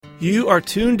You are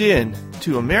tuned in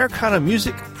to Americana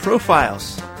Music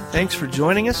Profiles. Thanks for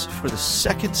joining us for the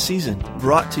second season,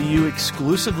 brought to you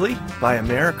exclusively by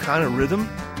Americana Rhythm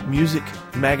Music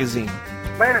Magazine.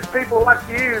 Man, it's people like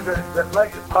you that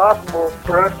make it possible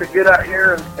for us to get out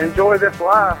here and enjoy this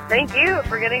life. Thank you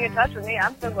for getting in touch with me.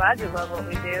 I'm so glad you love what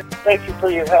we do. Thank you for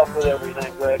your help with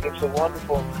everything, Greg. It's a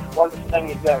wonderful, wonderful thing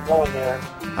you've got going there.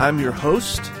 I'm your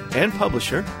host and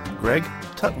publisher, Greg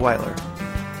Tutwiler.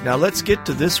 Now let's get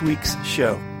to this week's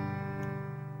show.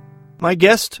 My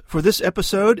guest for this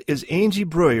episode is Angie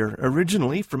Breuer,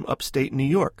 originally from upstate New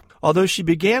York. Although she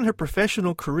began her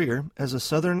professional career as a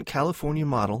Southern California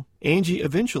model, Angie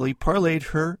eventually parlayed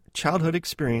her childhood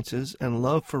experiences and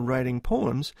love for writing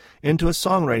poems into a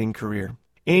songwriting career.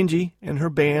 Angie and her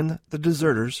band, The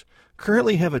Deserters,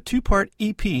 currently have a two-part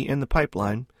EP in the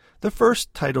pipeline, the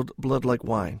first titled Blood Like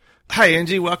Wine. Hi,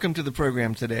 Angie. Welcome to the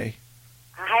program today.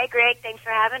 Hi, Greg. Thanks for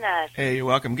having us. Hey, you're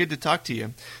welcome. Good to talk to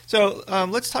you. So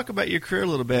let's talk about your career a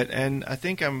little bit. And I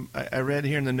think I read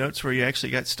here in the notes where you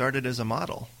actually got started as a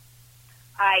model.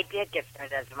 I did get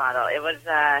started as a model. It was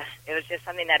just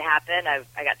something that happened.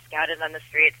 I got scouted on the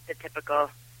streets, the typical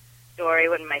story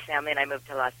when my family and I moved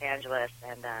to Los Angeles.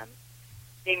 And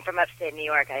being from upstate New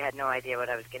York, I had no idea what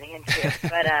I was getting into.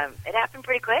 But it happened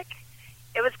pretty quick.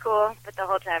 It was cool, but the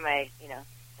whole time I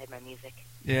had my music.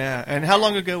 Yeah, and how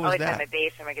long ago was always that? Always had my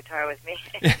bass or my guitar with me.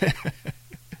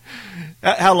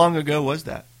 How long ago was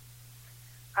that?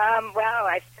 Well,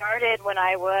 I started when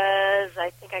I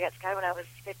think I got scouted when I was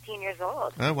 15 years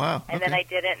old. Oh, wow. And then I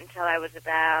did it until I was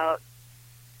about,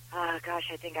 I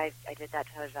think I did that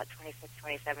until I was about 26,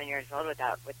 27 years old with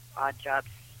odd jobs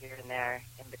here and there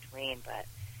in between. But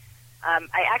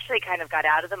I actually kind of got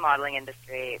out of the modeling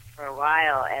industry for a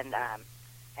while and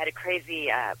had a crazy,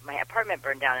 my apartment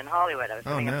burned down in Hollywood. I was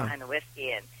living up behind the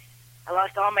whiskey, and I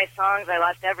lost all my songs. I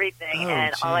lost everything,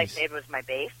 and all I saved was my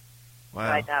bass. Wow.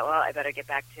 So I thought, well, I better get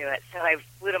back to it. So I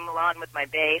flew to Milan with my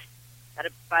bass,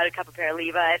 bought a couple pair of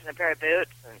Levi's and a pair of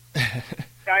boots, and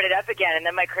started up again. And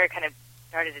then my career kind of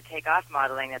started to take off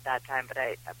modeling at that time, but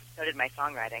so did my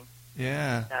songwriting.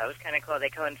 Yeah. So it was kind of cool. They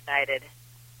coincided.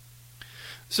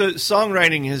 So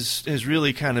songwriting has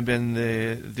really kind of been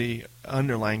the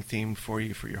underlying theme for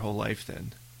you for your whole life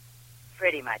then?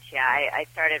 Pretty much, yeah. I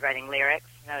started writing lyrics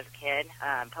when I was a kid,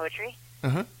 poetry,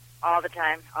 all the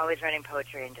time, always writing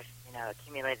poetry and just,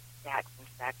 accumulated stacks and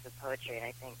stacks of poetry. And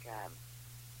I think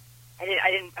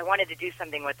I wanted to do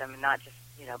something with them and not just,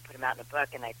 put them out in a book.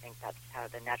 And I think that's how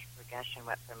the natural progression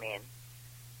went for me. And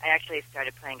I actually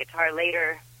started playing guitar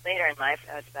later in life.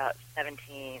 I was about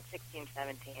 16,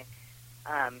 17.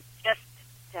 Just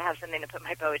to have something to put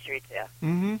my poetry to.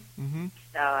 Mm-hmm. Mm-hmm.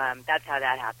 So that's how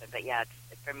that happened. But yeah,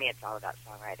 for me, it's all about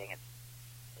songwriting.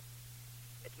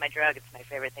 It's my drug. It's my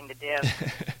favorite thing to do.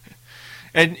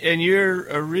 And you're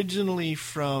originally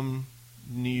from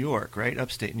New York, right?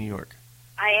 Upstate New York.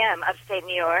 I am upstate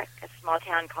New York, a small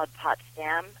town called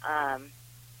Potsdam. I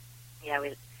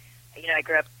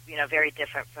grew up, very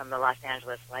different from the Los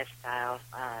Angeles lifestyle.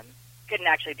 Couldn't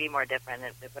actually be more different.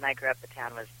 When I grew up, the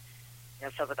town was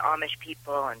filled with Amish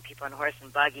people and people in horse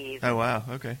and buggies. Oh, wow.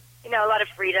 Okay. A lot of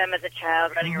freedom as a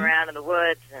child, running around in the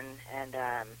woods and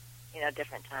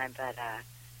different time. But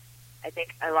I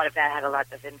think a lot of that had a lot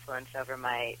of influence over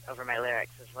my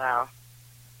lyrics as well.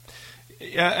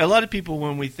 Yeah, a lot of people,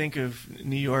 when we think of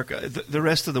New York, the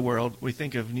rest of the world, we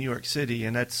think of New York City,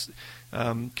 and that's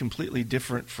completely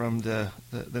different from the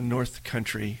North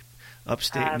Country,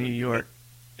 upstate New York.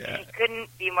 It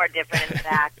couldn't be more different. In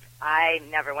fact, I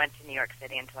never went to New York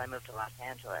City until I moved to Los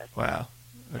Angeles. Wow.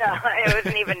 Okay. So it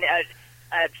wasn't even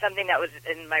something that was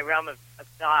in my realm of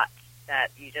thought that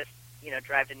you just,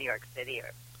 drive to New York City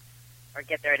or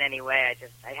get there in any way.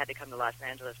 I had to come to Los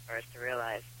Angeles first to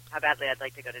realize how badly I'd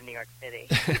like to go to New York City.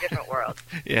 Two different worlds.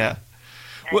 Yeah.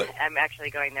 I'm actually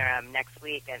going there next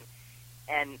week, and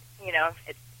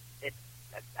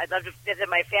I'd love to visit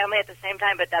my family at the same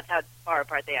time, but that's how far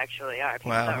apart they actually are.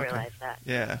 People don't realize that.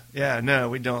 Yeah. No,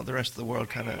 we don't. The rest of the world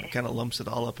kind of lumps it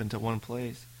all up into one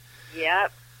place.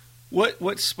 Yep.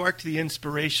 What sparked the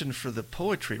inspiration for the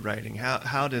poetry writing?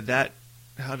 How did that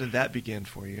begin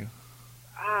for you?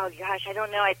 Oh gosh, I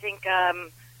don't know. I think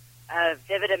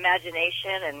vivid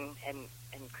imagination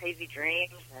and crazy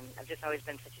dreams, and I've just always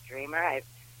been such a dreamer.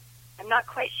 I'm not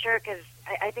quite sure because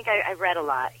I think I read a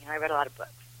lot. I read a lot of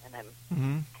books. And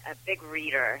I'm a big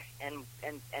reader and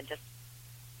just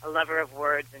a lover of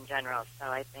words in general. So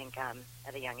I think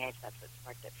at a young age, that's what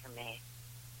sparked it for me.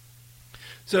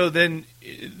 So then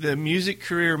the music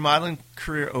career, modeling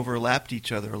career overlapped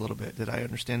each other a little bit. Did I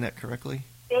understand that correctly?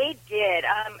 They did.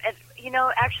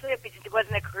 Actually, it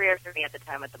wasn't a career for me at the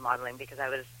time with the modeling because I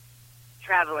was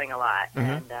traveling a lot,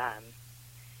 Mm-hmm.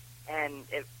 and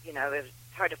it, you know, it was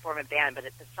hard to form a band, but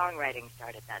the songwriting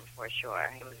started then for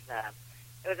sure. It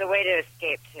was a way to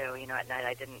escape too. You know, at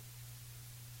night you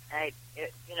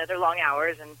know, they're long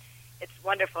hours, and it's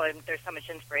wonderful, and there's so much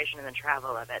inspiration in the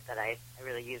travel of it that I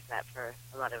really use that for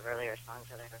a lot of earlier songs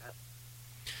that I wrote.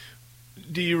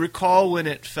 Do you recall when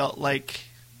it felt like,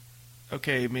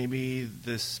 okay, maybe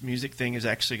this music thing is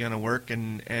actually going to work,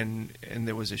 and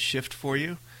there was a shift for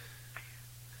you?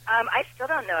 I still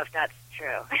don't know if that's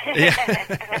true. Yeah.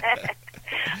 I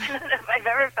don't know if I've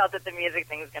ever felt that the music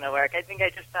thing is going to work. I think I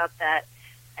just felt that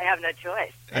I have no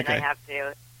choice, and Okay. I have to do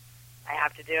it.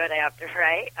 I have to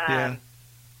write. Yeah.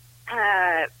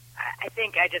 I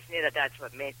think I just knew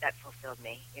that fulfilled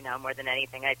me, you know, more than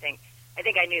anything. I think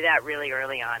I knew that really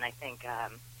early on. I think,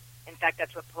 in fact,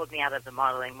 that's what pulled me out of the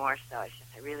modeling more so. It's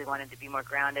just I really wanted to be more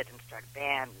grounded and start a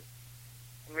band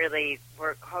and really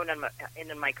hone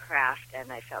into my craft,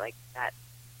 and I felt like that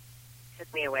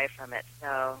took me away from it.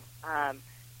 So,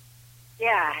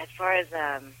 yeah, as far as,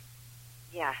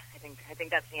 yeah, I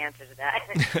think that's the answer to that.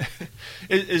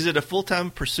 Is it a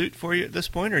full-time pursuit for you at this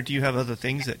point, or do you have other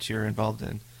things that you're involved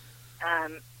in?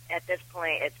 At this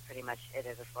point, it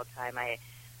is a full-time.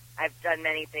 I've done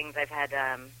many things. I've had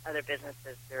other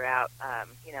businesses throughout.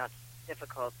 You know, it's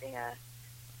difficult being a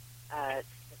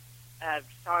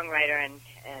songwriter, and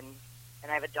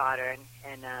I have a daughter,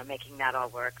 and making that all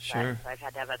work. Sure. So I've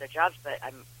had to have other jobs, but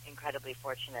I'm incredibly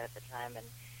fortunate at the time, and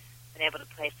been able to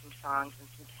play some songs and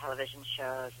some television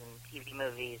shows and TV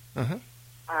movies. Uh-huh.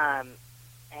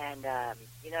 And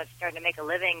you know, it's starting to make a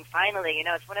living finally. You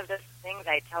know, it's one of those things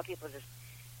I tell people, just,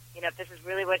 you know, if this is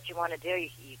really what you want to do,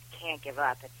 you can't give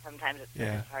up. Sometimes it's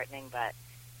disheartening, but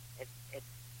it's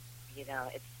you know,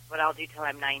 it's what I'll do till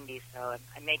I'm 90. So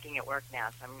I'm making it work now.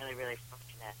 So I'm really, really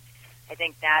fortunate. I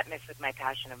think that mixed with my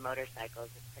passion of motorcycles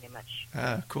is pretty much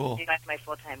cool. That's my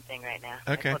full-time thing right now.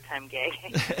 Okay. My full-time gig.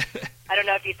 I don't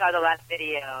know if you saw the last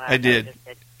video. I did. Just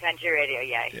did country radio.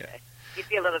 Yeah. You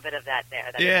see a little bit of that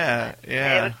there. Yeah.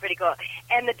 It was pretty cool.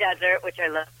 And the desert, which I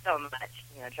love so much.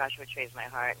 You know, Joshua Tree's my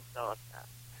heart and soul.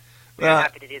 So I'm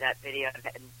happy to do that video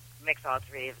and mix all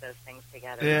three of those things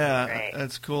together. Yeah, Great.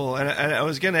 that's cool. And I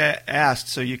was going to ask,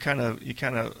 so you kind of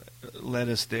led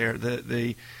us there.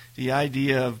 The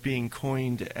idea of being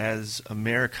coined as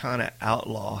Americana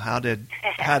Outlaw. How did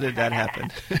that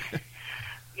happen?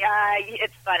 Yeah,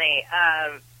 it's funny.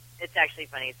 It's actually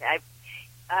funny.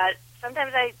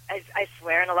 Sometimes I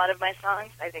swear in a lot of my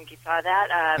songs. I think you saw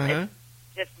that. It's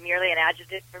just merely an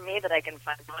adjective for me that I can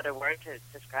find no other word to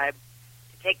describe,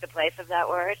 to take the place of that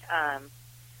word. I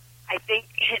think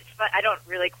it's fun. I don't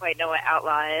really quite know what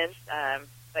outlaw is,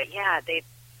 but yeah,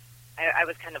 I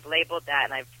was kind of labeled that,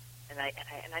 and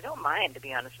I don't mind, to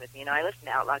be honest with you. You know, I listen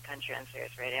to outlaw country on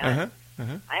Sirius Radio.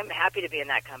 I'm happy to be in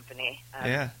that company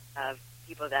of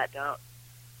people that don't,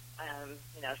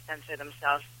 you know, censor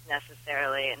themselves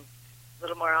necessarily, and a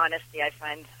little more honesty. I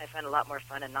find a lot more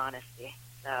fun in honesty.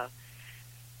 So,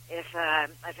 if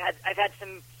I've had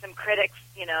some critics,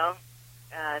 you know,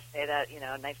 say that, you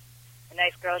know, a nice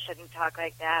girl shouldn't talk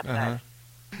like that. But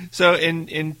so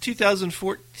in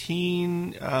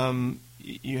 2014,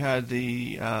 you had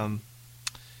the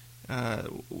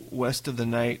West of the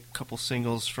Night, couple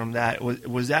singles from that.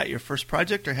 Was that your first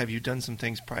project, or have you done some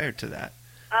things prior to that?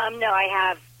 No, I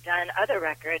have done other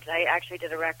records. I actually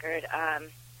did a record.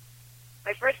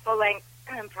 My first full-length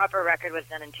proper record was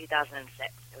done in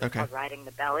 2006. It was called Riding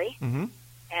the Belly. Mm-hmm.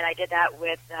 And I did that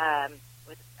with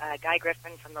Guy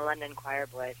Griffin from the London Choir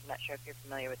Boys. I'm not sure if you're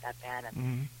familiar with that band.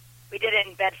 And we did it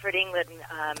in Bedford, England.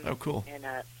 Cool. In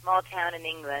a small town in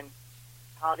England.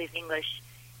 All these English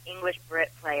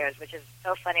Brit players, which is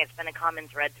so funny. It's been a common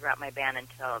thread throughout my band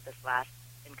until this last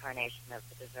incarnation of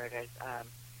the Deserters.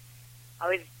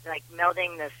 Always like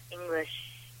melding this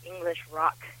English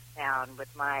rock sound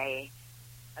with my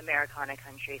Americana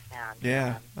country sound.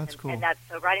 Yeah, that's cool. And that's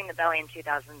so. Riding the Belly in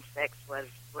 2006 was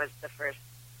the first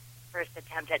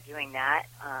attempt at doing that,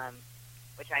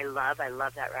 which I love. I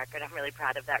love that record. I'm really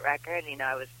proud of that record. You know,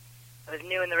 I was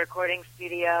new in the recording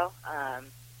studio,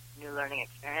 new learning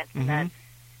experience, and then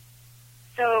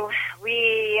so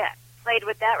we played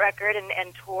with that record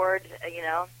and toured. You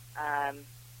know,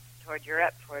 toured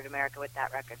Europe, toured America with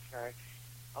that record for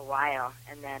a while,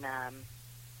 and then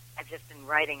I've just been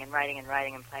writing and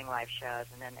playing live shows,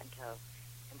 and then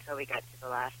until we got to the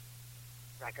last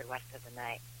record, West of the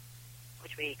Night,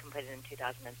 which we completed in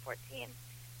 2014,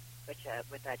 which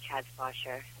with Chad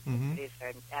Slosher, the producer,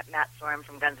 and Matt Sorum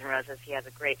from Guns N' Roses. He has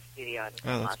a great studio in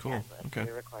Los Angeles. Okay.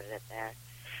 We recorded it there.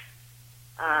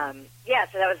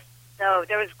 So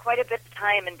there was quite a bit of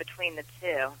time in between the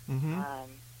two.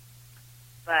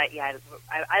 But yeah,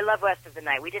 I love West of the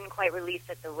Night. We didn't quite release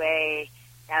it the way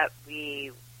that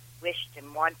we wished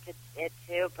and wanted it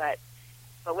to, but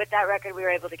with that record, we were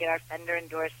able to get our Fender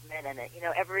endorsement, and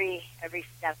every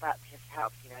step up just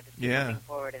helps. Just moving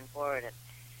forward and forward. And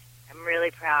I'm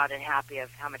really proud and happy of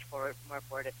how much more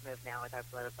forward it's moved now with our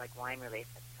Blood is Like Wine release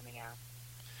that's coming out.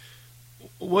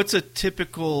 What's a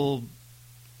typical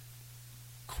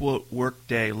quote work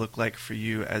day look like for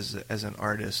you as an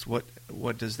artist?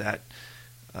 What does that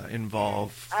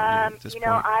involve for you at this point?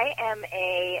 I am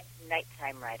a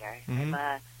nighttime writer. Mm-hmm.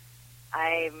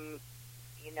 I'm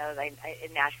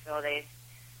in Nashville.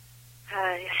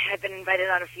 I've been invited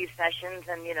on a few sessions,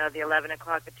 and the 11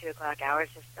 o'clock, the 2 o'clock hours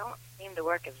just don't seem to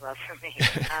work as well for me.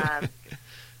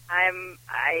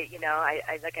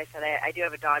 Like I said, I do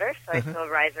have a daughter, so I still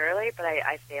rise early, but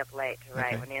I stay up late to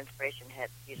write. When the inspiration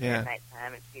hits, usually at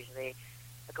nighttime. It's usually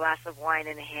a glass of wine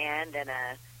in hand and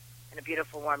a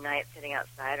beautiful warm night sitting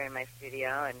outside or in my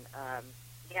studio, and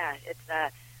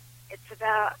it's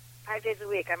about 5 days a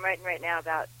week. I'm writing right now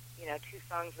about 2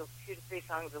 to 3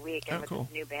 songs a week, and with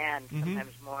this new band,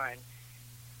 sometimes more. And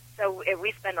so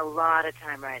we spend a lot of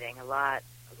time writing, a lot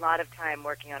of time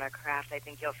working on our craft. I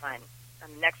think you'll find on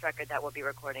the next record that we'll be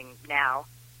recording now,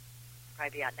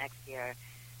 probably be out next year,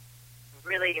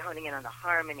 really honing in on the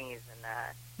harmonies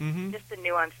and just the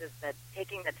nuances, that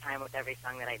taking the time with every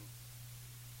song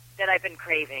that I've been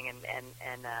craving, and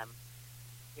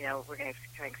we're going to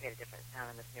try and create a different sound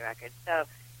on this new record. So.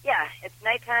 Yeah, it's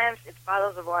night times, it's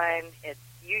bottles of wine, it's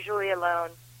usually alone,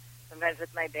 sometimes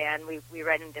with my band. We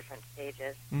write in different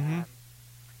stages.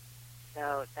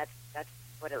 So that's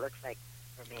what it looks like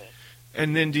for me.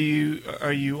 And then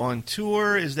are you on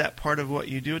tour? Is that part of what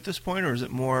you do at this point, or is it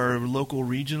more local,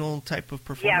 regional type of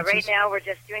performances? Yeah, right now we're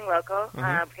just doing local,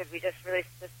 because we just released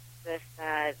this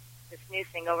new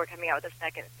single. We're coming out with a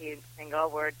second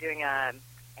single. We're doing a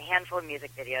handful of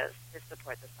music videos to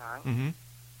support the song.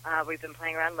 We've been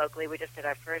playing around locally. We just did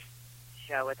our first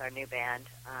show with our new band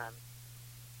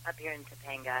up here in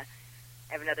Topanga. I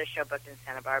have another show booked in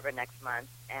Santa Barbara next month,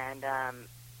 and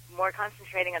more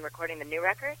concentrating on recording the new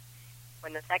record.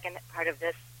 When the second part of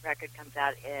this record comes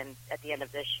out at the end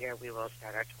of this year, we will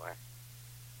start our tour.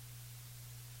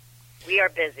 We are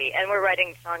busy, and we're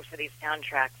writing songs for these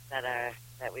soundtracks that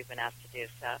we've been asked to do.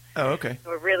 So, so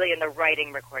we're really in the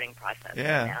writing, recording process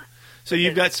right now. So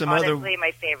you've got some honestly, other... Honestly, my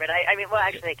favorite.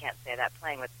 Actually, I can't say that.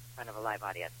 Playing with in front of a live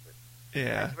audience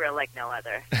is real like no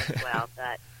other as well.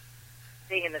 But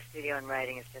being in the studio and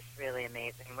writing is just really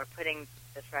amazing. We're putting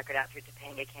this record out through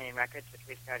Topanga Canyon Records, which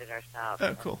we started ourselves.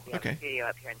 Oh, cool. We have a studio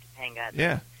up here in Topanga.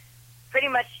 Yeah. Pretty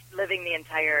much living the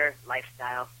entire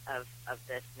lifestyle of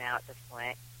this now at this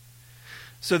point.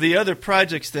 So the other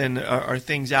projects then are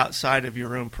things outside of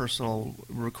your own personal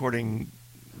recording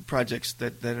projects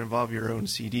that involve your own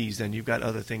CDs. Then you've got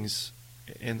other things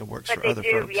in the works for other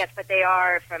folks. Yes, but they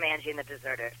are from Angie and the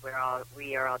Deserters.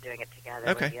 We are all doing it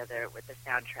together with the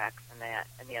soundtracks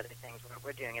and the other things.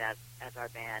 We're doing it as our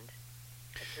band.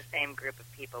 It's the same group of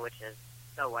people, which is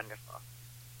so wonderful.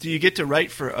 Do you get to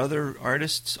write for other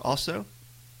artists also?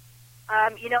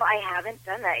 I haven't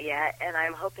done that yet, and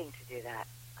I'm hoping to do that.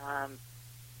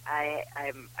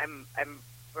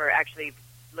 We're actually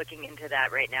looking into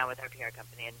that right now with our PR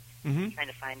company and trying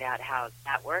to find out how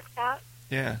that works out.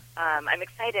 Yeah. I'm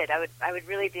excited. I would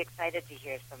really be excited to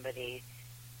hear somebody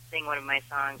sing one of my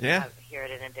songs. Yeah. And hear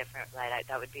it in a different light.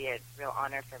 That would be a real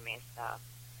honor for me. So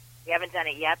we haven't done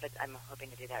it yet, but I'm hoping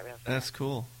to do that real soon. That's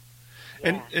cool.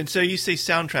 Yeah. And so you say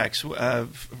soundtracks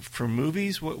for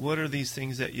movies. What are these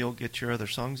things that you'll get your other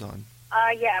songs on?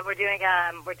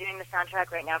 We're doing the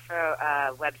soundtrack right now for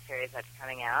a web series that's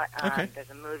coming out. There's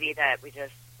a movie that we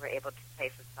just were able to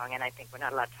place a song in. I think we're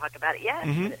not allowed to talk about it yet.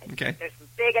 Okay. There's some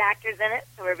big actors in it,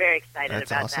 so we're very excited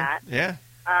that's about awesome. that. Yeah.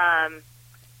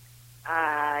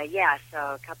 So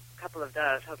a couple of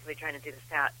those. Hopefully, trying to do the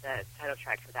title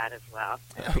track for that as well.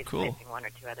 Oh, cool. Placing one or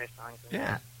two other songs in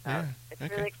that. So it's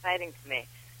really exciting to me.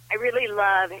 I really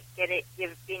love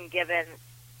being given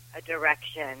a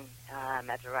direction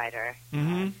as a writer.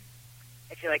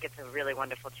 I feel like it's a really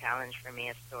wonderful challenge for me,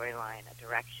 a storyline, a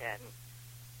direction,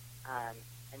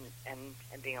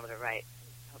 and being able to write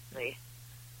and hopefully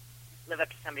live up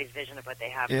to somebody's vision of what they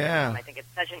have for them. I think it's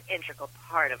such an integral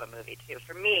part of a movie, too.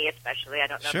 For me, especially. I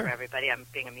don't know for everybody. I'm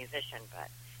being a musician, but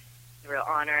it's a real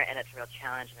honor and it's a real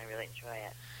challenge, and I really enjoy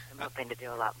it. I'm hoping to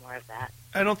do a lot more of that.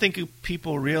 I don't think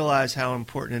people realize how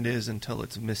important it is until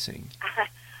it's missing.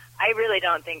 I really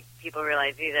don't think people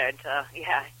realize either until you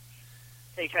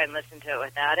try and listen to it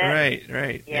without it.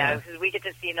 Right. Yeah, because we get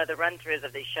to see the run-throughs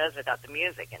of these shows without the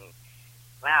music, and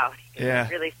wow, Yeah.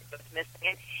 really see what's missing.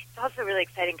 And it's also really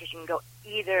exciting because you can go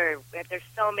either. There's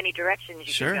so many directions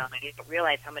you Sure. can go, and you don't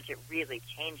realize how much it really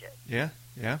changes Yeah.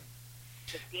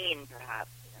 the scene, perhaps.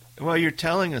 Well, you're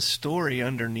telling a story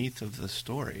underneath of the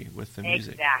story with the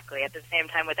music. Exactly. At the same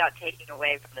time, without taking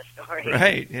away from the story.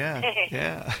 Right, yeah,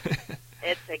 yeah.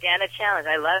 It's, again, a challenge.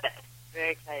 I love it. It's very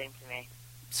exciting to me.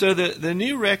 So the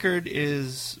new record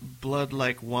is Blood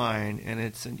Like Wine, and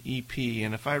it's an EP.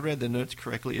 And if I read the notes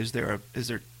correctly, is there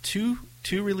two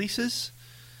releases?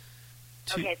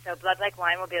 Okay, so Blood Like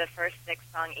Wine will be the first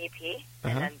 6-song EP,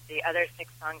 and Uh-huh. then the other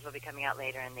 6 songs will be coming out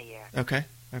later in the year. Okay.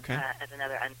 As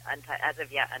another as of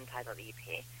yet untitled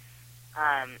EP.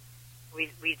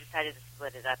 We decided to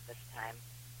split it up this time.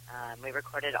 We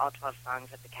recorded all 12 songs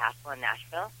at the Castle in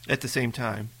Nashville. At the same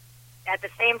time. At the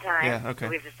same time, Yeah, okay.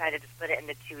 we've decided to split it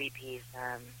into 2 EPs.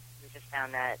 We just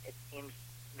found that it seems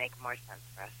to make more sense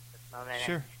for us at this moment.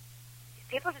 Sure. And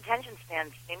people's attention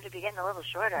spans seem to be getting a little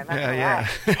shorter. I'm not Yeah,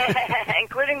 gonna lie.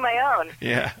 Including my own.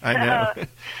 Yeah, I know. So,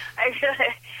 I feel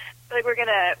like we're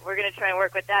gonna try and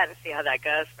work with that and see how that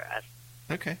goes for us.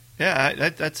 Okay. Yeah,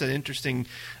 that's an interesting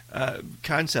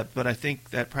concept, but I think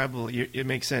that probably it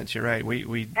makes sense. You're right. We're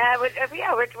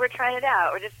trying it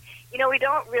out. We're just, we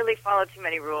don't really follow too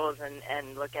many rules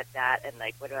and look at that and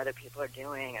like what other people are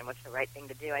doing and what's the right thing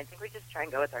to do. I think we just try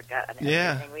and go with our gut on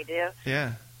everything we do.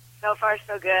 Yeah. So far,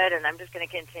 so good, and I'm just going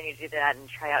to continue to do that and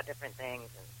try out different things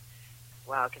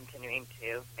while continuing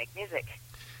to make music.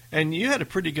 And you had a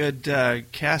pretty good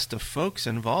cast of folks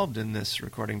involved in this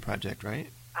recording project, right?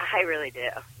 I really do,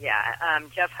 yeah.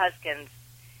 Jeff Huskins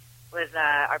was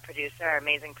our producer, our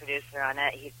amazing producer on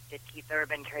it. He did Keith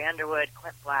Urban, Carrie Underwood,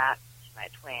 Clint Black,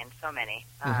 Shania Twain, so many.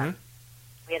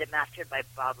 We had it mastered by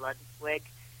Bob Ludwig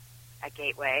at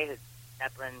Gateway, who's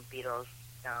Zeppelin, Beatles,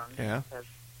 Stones, Yeah.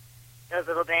 those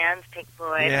little bands, Pink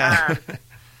Floyd. Yeah.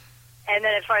 And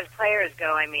then as far as players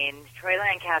go, I mean, Troy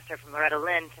Lancaster from Loretta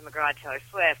Lynn, Tim McGraw, Taylor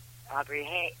Swift, Aubrey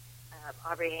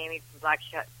Hamey from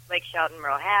Blake Shelton,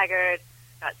 Merle Haggard,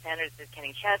 Scott Sanders is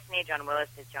Kenny Chesney, John Willis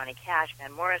is Johnny Cash,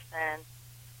 Van Morrison,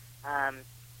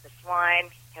 The Swine,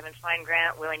 Kevin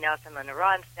Swine-Grant, Willie Nelson, Linda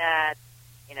Ronstadt,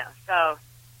 So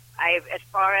as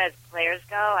far as players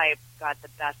go, I got the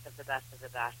best of the best of the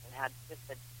best and had just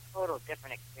a total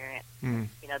different experience.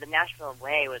 The Nashville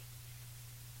way was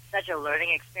such a learning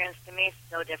experience to me,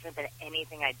 so different than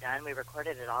anything I'd done. We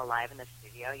recorded it all live in the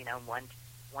studio,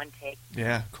 one take.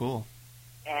 Yeah, cool.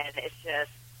 And it's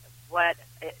just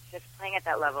playing at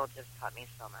that level just taught me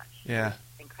so much. Yeah. It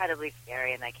was incredibly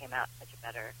scary, and I came out such a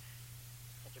better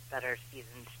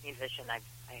seasoned musician,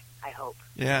 I hope.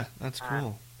 Yeah, that's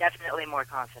cool. Definitely more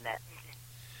confident.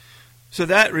 So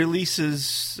that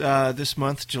releases this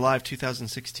month, July of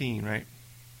 2016, right?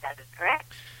 That is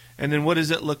correct. And then what does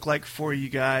it look like for you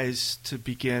guys to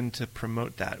begin to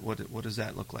promote that? What does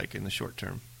that look like in the short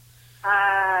term?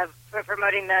 For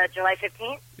promoting the July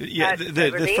 15th? Yeah,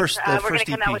 the release. first We're going to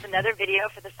come EP. out with another video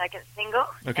for the second single.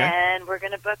 Okay. And we're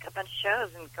going to book a bunch of shows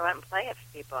and go out and play it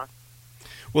for people.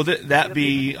 Will that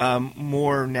be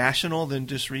more national than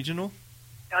just regional?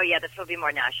 Oh, yeah, this will be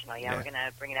more national. Yeah, Yeah. we're going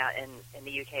to bring it out in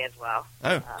the UK as well.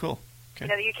 Oh, cool. Okay.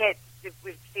 The UK,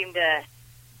 we seem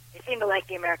to like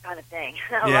the Americana thing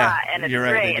a Yeah, lot, and it's you're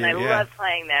right, great, they and do, I yeah. love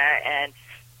playing there. And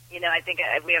I think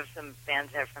we have some fans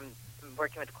there from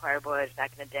working with the Choir Boys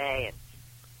back in the day,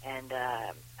 and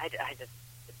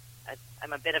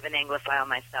I'm a bit of an Anglophile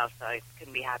myself, so I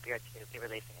couldn't be happier to be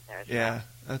releasing it there as well. Yeah,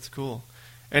 that's cool.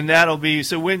 And that'll be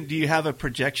so. When do you have a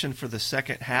projection for the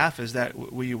second half? Is that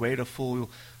will you wait a full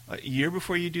year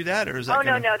before you do that, or is that?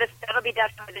 No. That'll be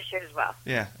definitely this year as well.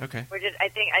 Yeah. Okay. We're just. I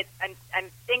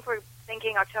think we're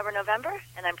thinking October, November,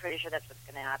 and I'm pretty sure that's what's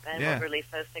going to happen. Yeah. We'll release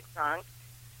those 6 songs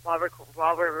while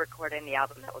we're recording the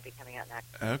album that will be coming out next.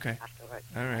 Okay. Afterwards.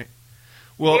 All right.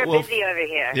 Well, We're busy over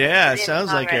here. Yeah, Busy in sounds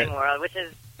the like it. songwriting world, which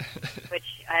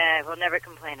I will never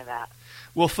complain about.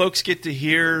 Will folks get to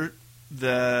hear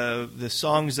the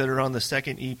songs that are on the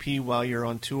second EP while you're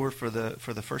on tour for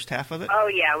the first half of it? Oh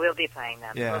yeah, we'll be playing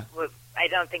them. Yeah. I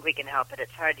don't think we can help it.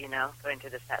 It's hard, going through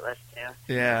the set list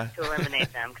too. Yeah. To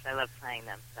eliminate them because I love playing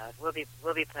them. So we'll be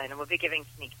playing them. We'll be giving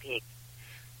sneak peeks.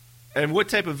 And what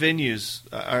type of venues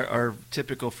are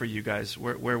typical for you guys?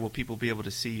 Where will people be able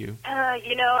to see you?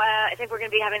 I think we're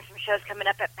going to be having some shows coming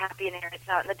up at Pappy and Aaron's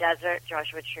out in the desert,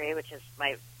 Joshua Tree, which is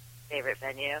my favorite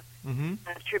venue. Mm-hmm.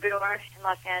 Troubadour in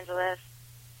Los Angeles.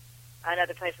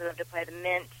 Another place we love to play, the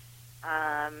Mint.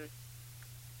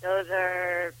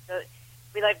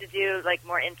 We like to do like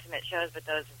more intimate shows, but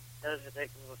those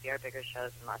will be our bigger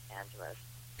shows in Los Angeles.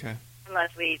 Okay.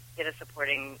 Unless we get a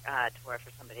supporting tour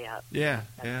for somebody else. Yeah.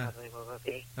 That's Yeah. probably where we'll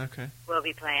be. Okay. We'll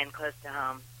be playing close to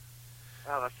home.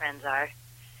 where all my friends are.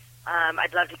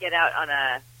 I'd love to get out on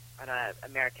a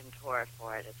American tour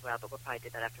for it as well, but we'll probably do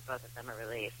that after both of them are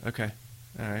released. Okay.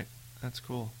 All right. That's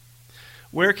cool.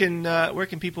 Where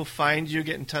can people find you,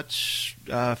 get in touch,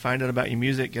 find out about your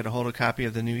music, get a hold of a copy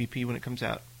of the new EP when it comes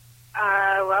out?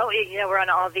 Well, we're on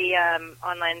all the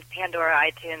online Pandora,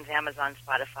 iTunes, Amazon,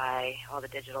 Spotify, all the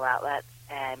digital outlets,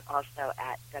 and also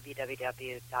at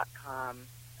www.com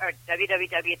or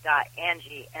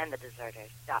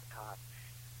www.angieandthedeserters.com.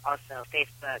 Also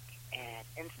Facebook and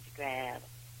Instagram.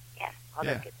 Yeah, all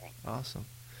those good things. Awesome.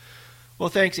 Well,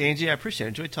 thanks, Angie. I appreciate it. I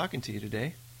enjoyed talking to you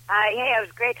today. Hey, it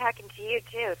was great talking to you,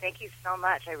 too. Thank you so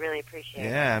much. I really appreciate it.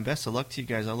 Yeah, and best of luck to you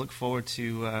guys. I look forward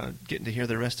to getting to hear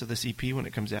the rest of this EP when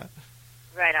it comes out.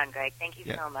 Right on, Greg. Thank you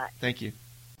so much. Thank you.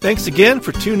 Thanks again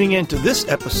for tuning in to this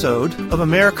episode of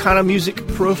Americana Music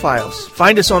Profiles.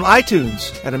 Find us on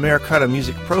iTunes at Americana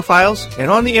Music Profiles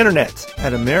and on the internet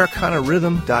at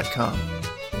AmericanaRhythm.com.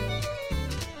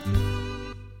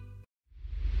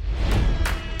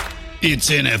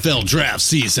 It's NFL draft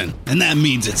season, and that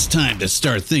means it's time to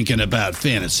start thinking about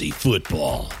fantasy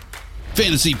football.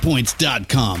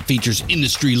 FantasyPoints.com features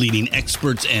industry-leading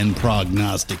experts and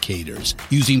prognosticators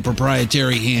using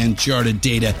proprietary hand-charted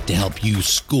data to help you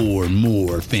score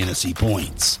more fantasy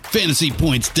points.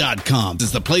 FantasyPoints.com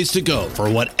is the place to go for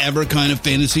whatever kind of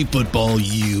fantasy football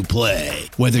you play.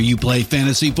 Whether you play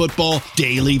fantasy football,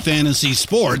 daily fantasy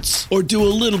sports, or do a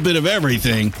little bit of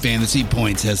everything, Fantasy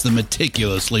Points has the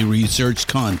meticulously researched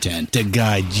content to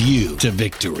guide you to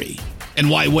victory. And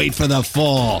why wait for the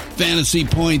fall? Fantasy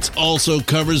Points also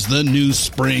covers the new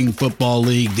spring football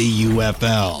league, the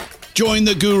UFL. Join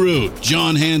the guru,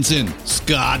 John Hansen,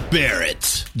 Scott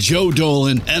Barrett, Joe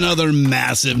Dolan, and other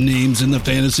massive names in the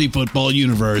fantasy football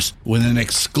universe with an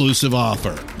exclusive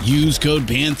offer. Use code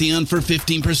Pantheon for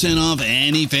 15% off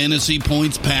any Fantasy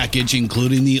Points package,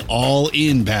 including the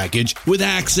all-in package, with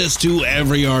access to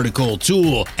every article,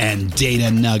 tool, and data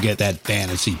nugget that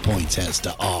Fantasy Points has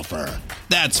to offer.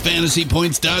 That's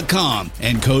FantasyPoints.com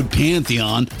and code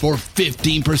Pantheon for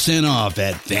 15% off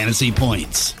at Fantasy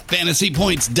Points.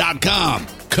 FantasyPoints.com,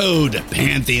 code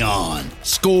Pantheon.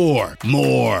 Score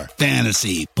more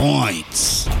fantasy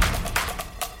points.